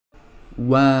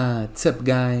What's up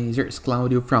guys, here's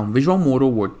Claudio from Visual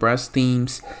Model WordPress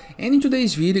themes, and in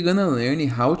today's video gonna learn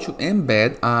how to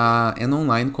embed an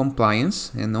online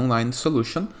compliance, an online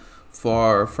solution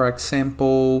for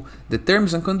example, the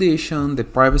terms and conditions, the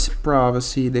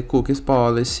privacy, the cookies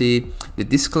policy, the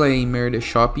disclaimer, the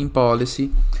shopping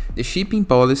policy, the shipping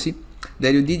policy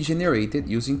that you did generated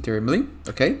using Termly,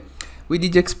 okay? We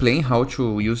did explain how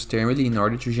to use Termly in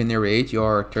order to generate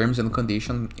your terms and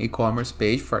condition e-commerce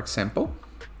page, for example.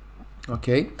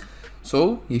 Okay,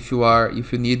 so if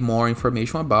you need more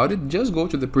information about it, just go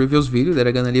to the previous video that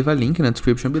I'm gonna leave a link in the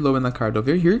description below and a card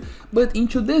over here. But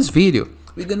into this video,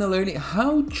 we're gonna learn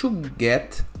how to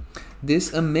get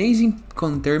this amazing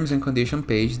terms and condition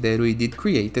page that we did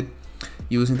created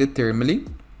using the Termly,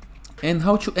 and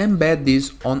how to embed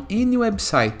this on any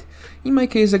website. In my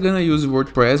case, I'm gonna use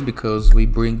WordPress because we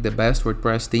bring the best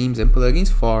WordPress themes and plugins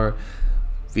for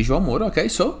Visual Model, okay?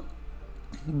 So,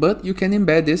 but you can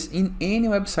embed this in any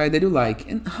website that you like,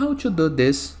 and how to do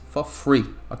this for free,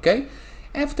 okay?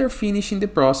 After finishing the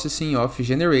processing of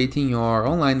generating your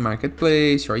online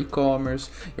marketplace, your e-commerce,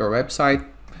 your website,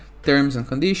 terms and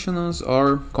conditions,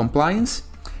 or compliance,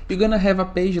 you're gonna have a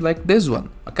page like this one,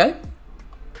 okay?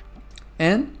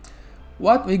 And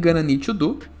what we're gonna need to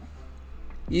do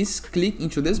is click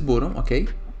into this button, okay?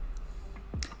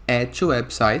 Add to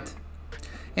website,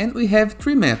 and we have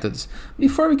three methods.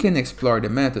 Before we can explore the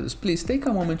methods, please take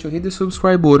a moment to hit the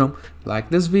subscribe button, like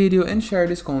this video, and share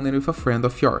this content with a friend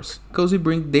of yours, because we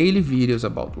bring daily videos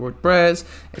about WordPress,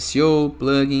 SEO,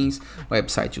 plugins,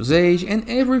 website usage, and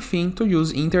everything to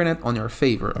use internet on your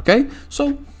favor, okay?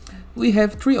 So we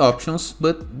have three options,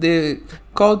 but the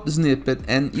code snippet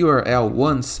and URL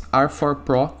ones are for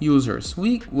pro users.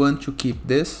 We want to keep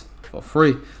this for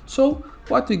free. So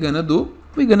what we're gonna do,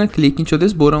 we're gonna click into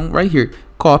this button right here,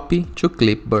 copy to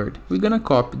clipboard. We're gonna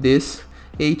copy this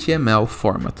HTML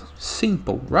format.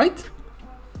 Simple, right?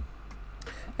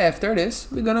 After this,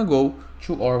 we're gonna go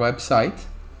to our website.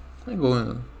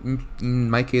 In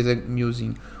my case, I'm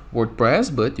using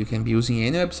WordPress, but you can be using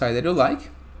any website that you like.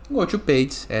 Go to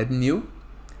page, add new.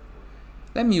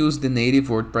 Let me use the native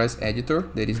WordPress editor,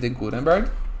 that is the Gutenberg.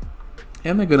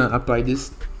 And I'm gonna apply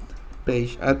this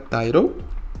page a title.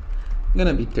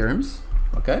 Gonna be terms,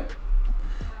 okay?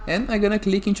 And I'm gonna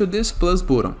click into this plus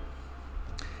button.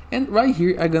 And right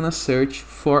here, I'm gonna search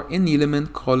for an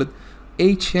element called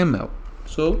HTML.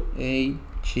 So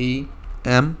HTML,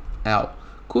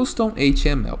 custom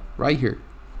HTML, right here.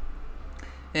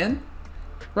 And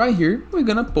right here, we're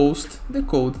gonna post the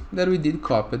code that we did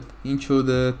copy into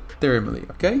the Termly,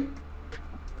 okay?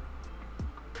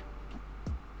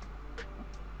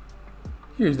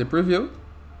 Here's the preview.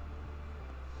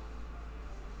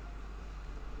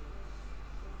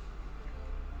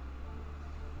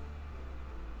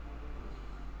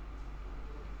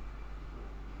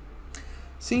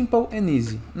 Simple and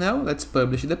easy. Now let's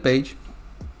publish the page.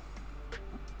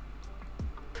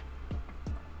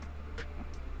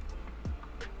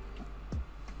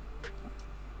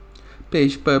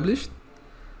 Page published.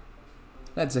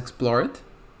 Let's explore it.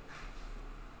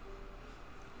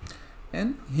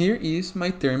 And here is my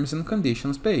terms and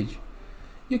conditions page.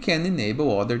 You can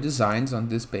enable other designs on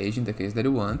this page in the case that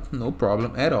you want, no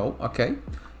problem at all, okay?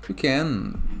 You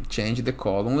can change the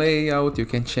column layout, you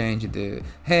can change the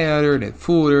header, the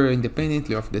footer,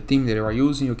 independently of the theme that you are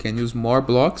using. You can use more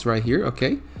blocks right here,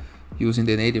 okay? Using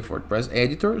the native WordPress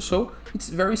editor, so it's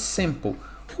very simple.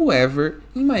 However,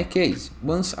 in my case,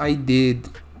 once I did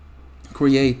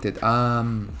created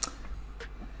an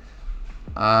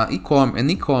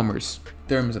e-commerce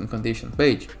terms and condition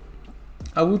page,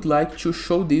 I would like to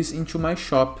show this into my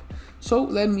shop. So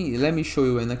let me show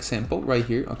you an example right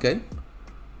here, okay?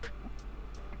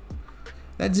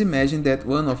 Let's imagine that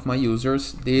one of my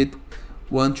users did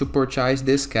want to purchase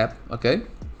this cap, okay?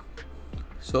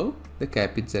 So the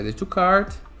cap is added to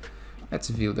cart. Let's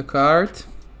view the cart.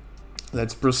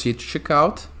 Let's proceed to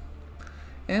checkout.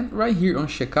 And right here on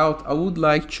checkout, I would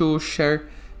like to share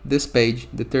this page,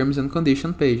 the terms and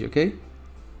condition page, okay?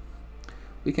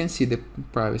 We can see the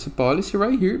privacy policy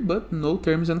right here, but no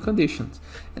terms and conditions.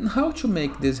 And how to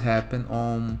make this happen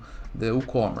on the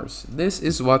WooCommerce? This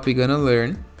is what we're gonna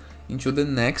learn into the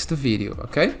next video,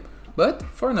 okay? But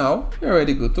for now, you're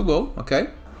already good to go, okay?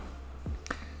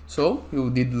 So you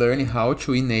did learn how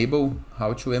to enable,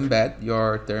 how to embed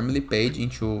your Termly page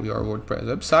into your WordPress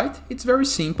website. It's very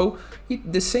simple.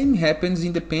 The same happens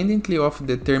independently of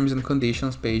the terms and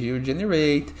conditions page you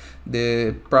generate,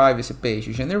 the privacy page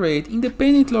you generate.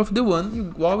 Independently of the one,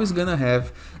 you're always gonna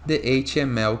have the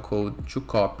HTML code to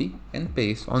copy and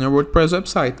paste on your WordPress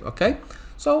website, okay?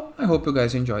 So I hope you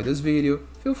guys enjoyed this video.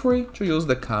 Feel free to use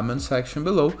the comment section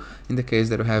below in the case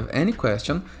that you have any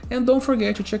question, and don't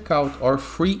forget to check out our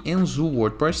free Enzu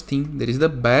WordPress theme. That is the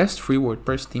best free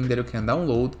WordPress theme that you can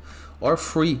download, or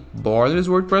free Borders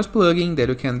WordPress plugin that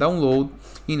you can download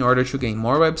in order to gain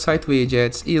more website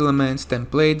widgets, elements,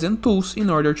 templates, and tools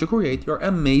in order to create your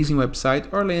amazing website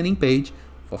or landing page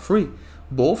for free.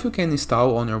 Both you can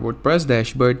install on your WordPress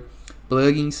dashboard.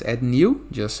 Plugins, add new,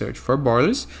 just search for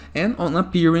Borders, and on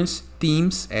Appearance,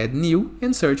 Themes, add new,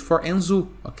 and search for Enzu,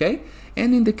 okay?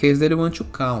 And in the case that you want to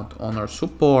count on our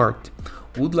support,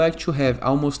 would like to have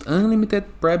almost unlimited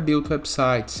pre-built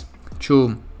websites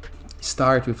to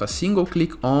start with a single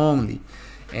click only,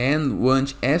 and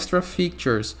want extra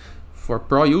features for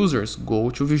pro users, go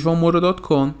to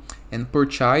visualmodo.com and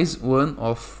purchase one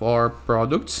of our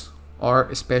products, or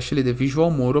especially the Visual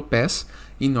Modo Pass,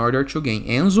 in order to gain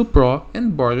Enzu Pro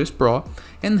and Borders Pro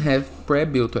and have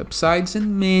pre-built websites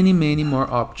and many more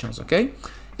options, okay?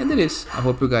 And that is, I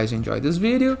hope you guys enjoyed this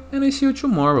video, and I see you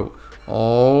tomorrow.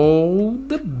 All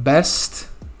the best!